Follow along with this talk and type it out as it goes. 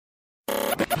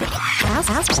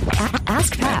Ask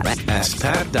Pat.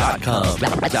 AskPat.com.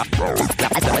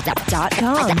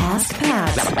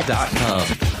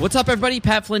 AskPat.com. What's up, everybody?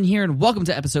 Pat Flynn here, and welcome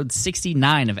to episode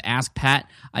 69 of Ask Pat.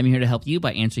 I'm here to help you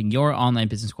by answering your online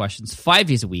business questions 5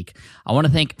 days a week. I want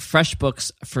to thank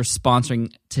FreshBooks for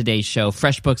sponsoring today's show.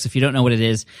 FreshBooks, if you don't know what it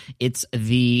is, it's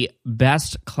the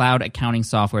best cloud accounting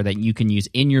software that you can use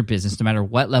in your business, no matter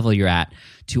what level you're at,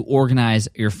 to organize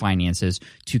your finances,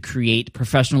 to create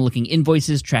professional-looking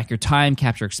invoices, track your time,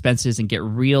 capture expenses, and get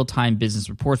real-time business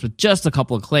reports with just a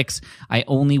couple of clicks. I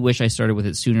only wish I started with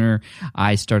it sooner.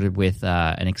 I started with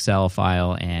an Excel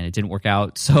file, and it didn't work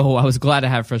out, so I was glad to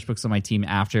have FreshBooks on my team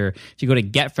after. If you go to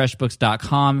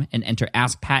getfreshbooks.com and enter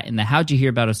Ask Pat in the How'd You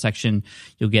Hear About Us section,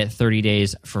 you'll get 30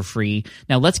 days for free.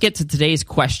 Now, let's get to today's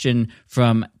question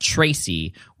from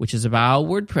Tracy, which is about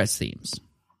WordPress themes.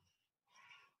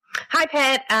 Hi,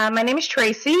 Pat. My name is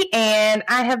Tracy, and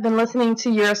I have been listening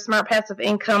to your Smart Passive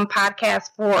Income podcast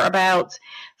for about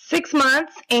 6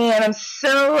 months, and I'm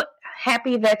so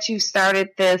happy that you started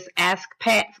this Ask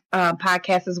Pat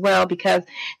podcast as well, because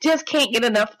just can't get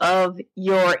enough of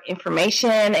your information,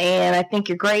 and I think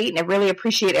you're great, and I really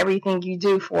appreciate everything you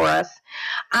do for us.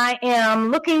 I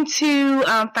am looking to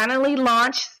finally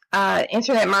launch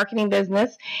internet marketing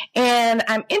business, and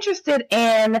I'm interested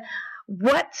in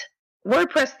what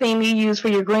WordPress theme you use for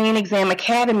your Green Exam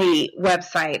Academy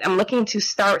website. I'm looking to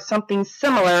start something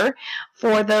similar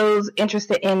for those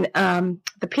interested in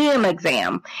the PM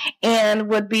exam, and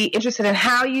would be interested in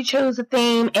how you chose the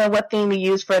theme and what theme you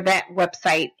use for that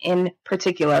website in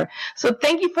particular. So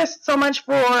thank you so much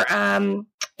for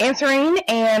answering,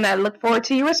 and I look forward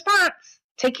to your response.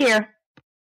 Take care.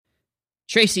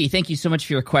 Tracy, thank you so much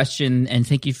for your question, and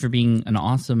thank you for being an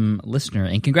awesome listener.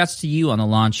 And congrats to you on the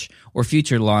launch or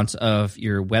future launch of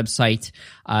your website.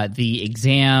 The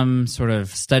exam sort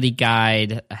of study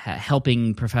guide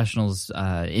helping professionals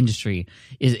industry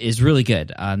is really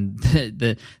good.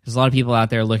 There's a lot of people out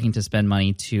there looking to spend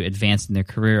money to advance in their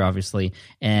career, obviously,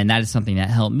 and that is something that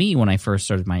helped me when I first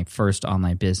started my first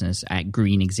online business at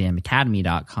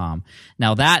greenexamacademy.com.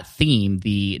 Now, that theme,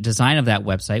 the design of that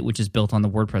website, which is built on the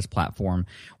WordPress platform,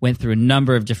 went through a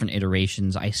number of different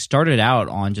iterations. I started out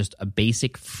on just a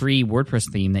basic free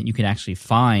WordPress theme that you can actually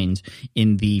find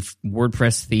in the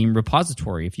WordPress theme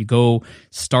repository. If you go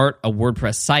start a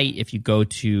WordPress site, if you go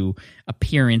to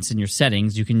appearance in your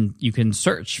settings, you can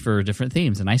search for different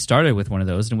themes. And I started with one of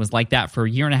those, and it was like that for a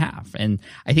year and a half. And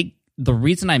I think the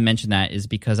reason I mention that is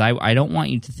because I don't want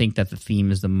you to think that the theme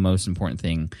is the most important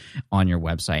thing on your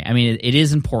website. I mean, it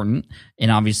is important, and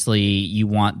obviously you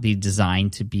want the design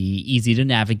to be easy to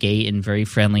navigate and very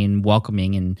friendly and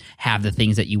welcoming and have the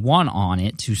things that you want on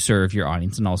it to serve your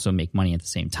audience and also make money at the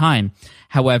same time.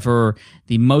 However,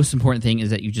 the most important thing is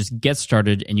that you just get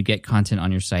started and you get content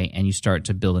on your site and you start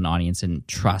to build an audience and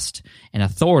trust and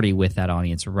authority with that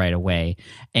audience right away.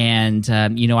 And,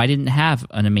 I didn't have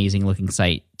an amazing looking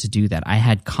site to do that. I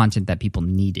had content that people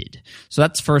needed. So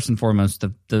that's first and foremost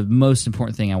the most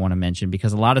important thing I want to mention,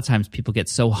 because a lot of times people get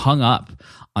so hung up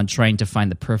on trying to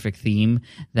find the perfect theme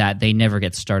that they never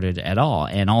get started at all.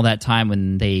 And all that time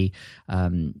when they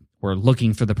were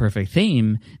looking for the perfect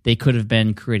theme, they could have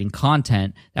been creating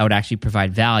content that would actually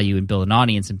provide value and build an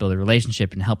audience and build a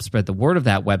relationship and help spread the word of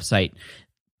that website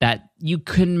that you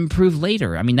can improve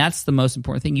later. I mean, that's the most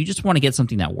important thing. You just want to get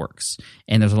something that works.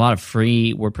 And there's a lot of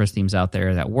free WordPress themes out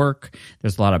there that work.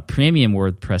 There's a lot of premium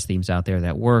WordPress themes out there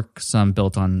that work. Some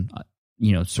built on,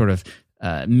 sort of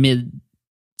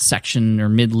mid-section or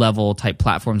mid-level type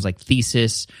platforms like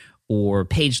Thesis or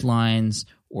PageLines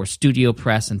or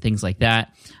StudioPress and things like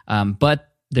that. But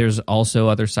there's also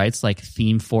other sites like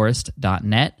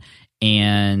themeforest.net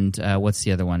and what's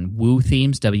the other one? Woo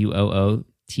Themes, WOOThemes.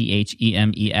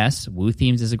 Woo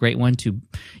Themes is a great one.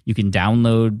 You can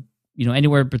download,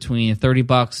 anywhere between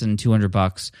 $30 and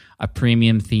 $200, a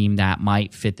premium theme that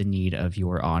might fit the need of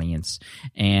your audience.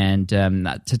 And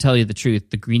to tell you the truth,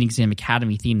 the Green Exam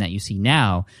Academy theme that you see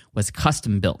now was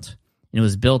custom built. And it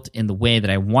was built in the way that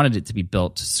I wanted it to be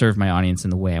built to serve my audience in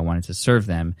the way I wanted to serve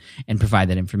them and provide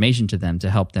that information to them to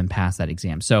help them pass that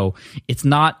exam. So it's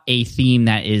not a theme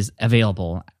that is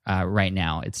available right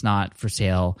now. It's not for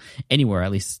sale anywhere,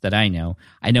 at least that I know.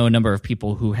 I know a number of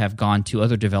people who have gone to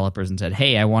other developers and said,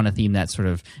 hey, I want a theme that sort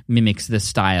of mimics this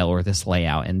style or this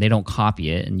layout, and they don't copy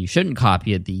it, and you shouldn't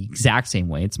copy it the exact same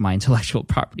way. It's my intellectual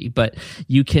property, but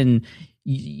you can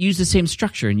use the same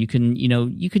structure, and you can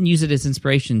use it as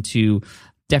inspiration to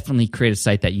definitely create a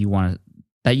site that you want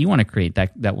to create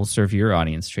that will serve your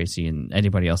audience, Tracy, and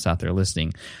anybody else out there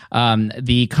listening.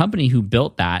 The company who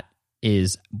built that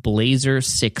is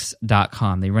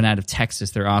Blazer6.com. They run out of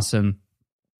Texas. They're awesome.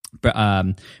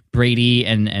 Brady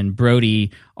and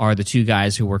Brody are the two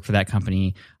guys who work for that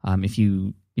company. If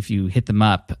you hit them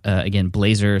up, again,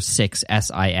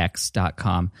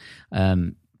 blazer6six.com,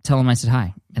 tell them I said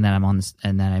hi, and that I'm on this,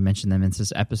 and that I mentioned them in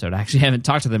this episode. I actually haven't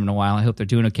talked to them in a while. I hope they're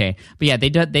doing okay. But yeah, they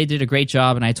did a great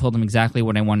job, and I told them exactly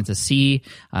what I wanted to see.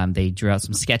 They drew out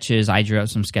some sketches, I drew out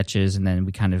some sketches, and then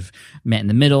we kind of met in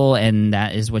the middle, and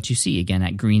that is what you see again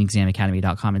at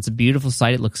greenexamacademy.com. It's a beautiful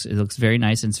site. It looks very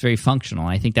nice, and it's very functional.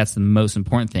 And I think that's the most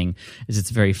important thing, is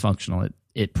it's very functional.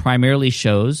 It primarily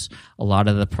shows a lot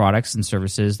of the products and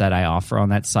services that I offer on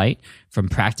that site, from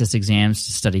practice exams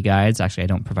to study guides. Actually, I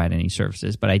don't provide any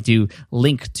services, but I do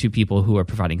link to people who are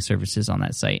providing services on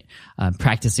that site,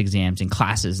 practice exams and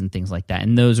classes and things like that.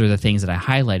 And those are the things that I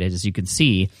highlighted. As you can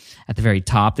see at the very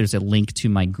top, there's a link to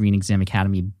my Green Exam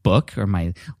Academy book, or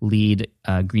my lead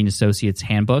Green Associates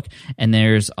handbook. And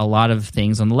there's a lot of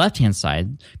things on the left-hand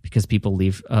side, because people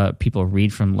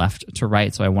read from left to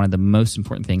right. So I wanted the most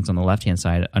important things on the left-hand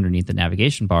side underneath the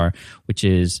navigation bar, which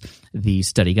is the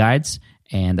study guides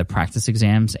and the practice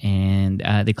exams and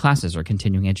the classes or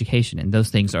continuing education. And those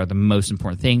things are the most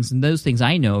important things. And those things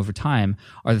I know over time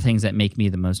are the things that make me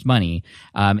the most money.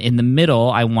 In the middle,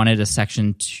 I wanted a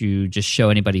section to just show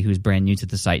anybody who's brand new to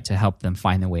the site, to help them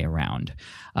find their way around.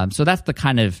 So that's the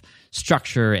kind of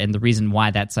structure and the reason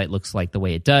why that site looks like the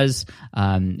way it does.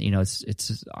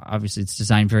 It's obviously it's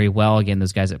designed very well. Again,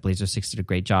 those guys at Blazer 6 did a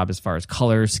great job as far as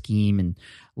color scheme and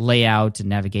layout and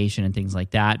navigation and things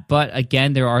like that. But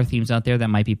again, there are themes out there that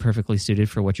might be perfectly suited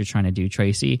for what you're trying to do,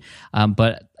 Tracy.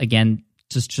 But again,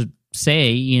 just to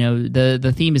say,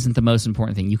 the theme isn't the most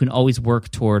important thing. You can always work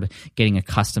toward getting a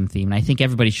custom theme, and I think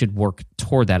everybody should work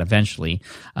toward that eventually.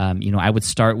 I would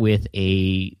start with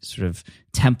a sort of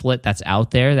template that's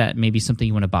out there that may be something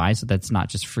you want to buy, so that's not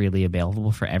just freely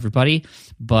available for everybody,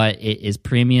 but it is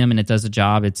premium and it does the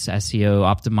job. It's SEO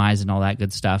optimized and all that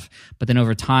good stuff. But then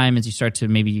over time, as you start to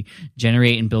maybe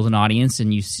generate and build an audience,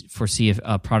 and you foresee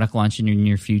a product launch in your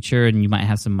near future, and you might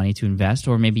have some money to invest,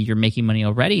 or maybe you're making money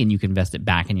already and you can invest it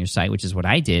back in your site, which is what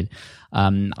I did.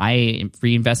 I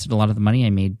reinvested a lot of the money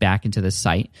I made back into this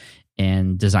site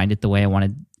and designed it the way I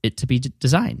wanted it to be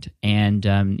designed. And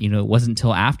it wasn't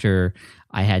until after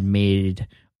I had made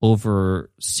over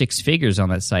 6 figures on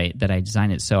that site that I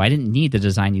designed it. So I didn't need the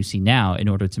design you see now in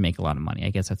order to make a lot of money.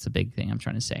 I guess that's the big thing I'm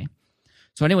trying to say.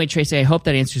 So anyway, Tracy, I hope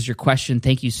that answers your question.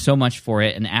 Thank you so much for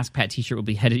it. An Ask Pat t-shirt will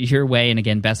be headed your way. And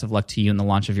again, best of luck to you in the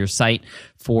launch of your site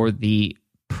for the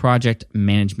project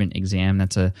management exam.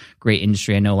 That's a great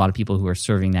industry. I know a lot of people who are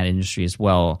serving that industry as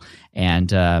well.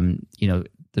 And,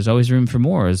 there's always room for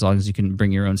more, as long as you can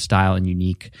bring your own style and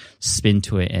unique spin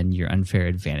to it and your unfair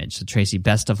advantage. So Tracy,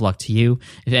 best of luck to you.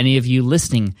 If any of you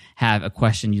listening have a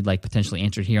question you'd like potentially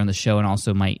answered here on the show, and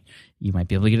also you might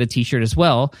be able to get a t-shirt as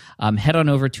well, head on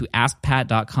over to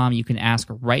askpat.com. You can ask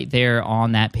right there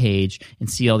on that page and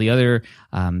see all the other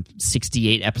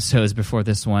 68 episodes before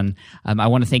this one. I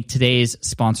want to thank today's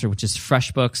sponsor, which is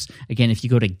FreshBooks. Again, if you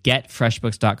go to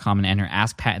getfreshbooks.com and enter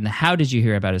Ask Pat in the How Did You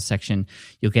Hear About Us section,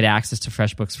 you'll get access to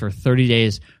FreshBooks for 30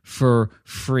 days for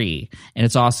free. And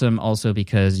it's awesome also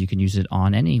because you can use it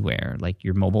on anywhere, like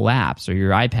your mobile apps or your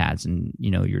iPads and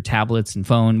your tablets and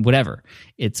phone, whatever.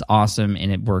 It's awesome,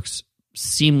 and it works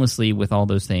seamlessly with all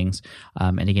those things.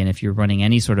 And again, if you're running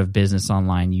any sort of business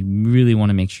online, you really want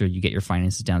to make sure you get your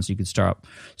finances down so you can stop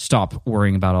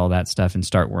worrying about all that stuff and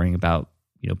start worrying about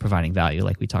providing value,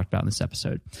 like we talked about in this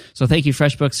episode. So thank you,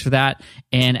 FreshBooks, for that.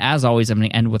 And as always, I'm going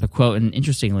to end with a quote. And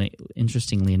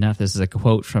interestingly enough, this is a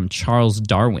quote from Charles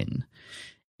Darwin.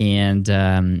 And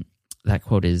that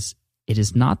quote is, "It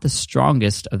is not the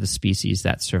strongest of the species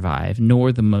that survive,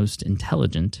 nor the most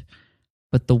intelligent,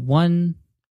 but the one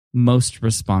most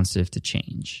responsive to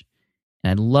change."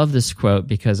 And I love this quote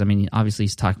because, obviously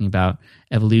he's talking about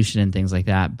evolution and things like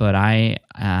that, but I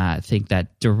think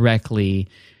that directly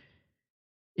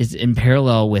is in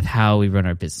parallel with how we run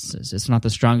our businesses. It's not the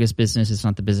strongest business. It's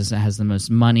not the business that has the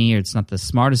most money, or it's not the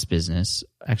smartest business.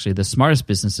 Actually, the smartest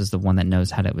business is the one that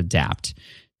knows how to adapt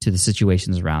to the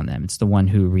situations around them. It's the one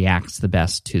who reacts the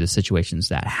best to the situations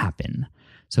that happen.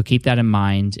 So keep that in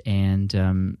mind, and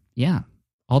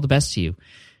all the best to you.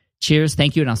 Cheers,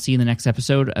 thank you, and I'll see you in the next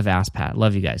episode of Ask Pat.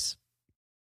 Love you guys.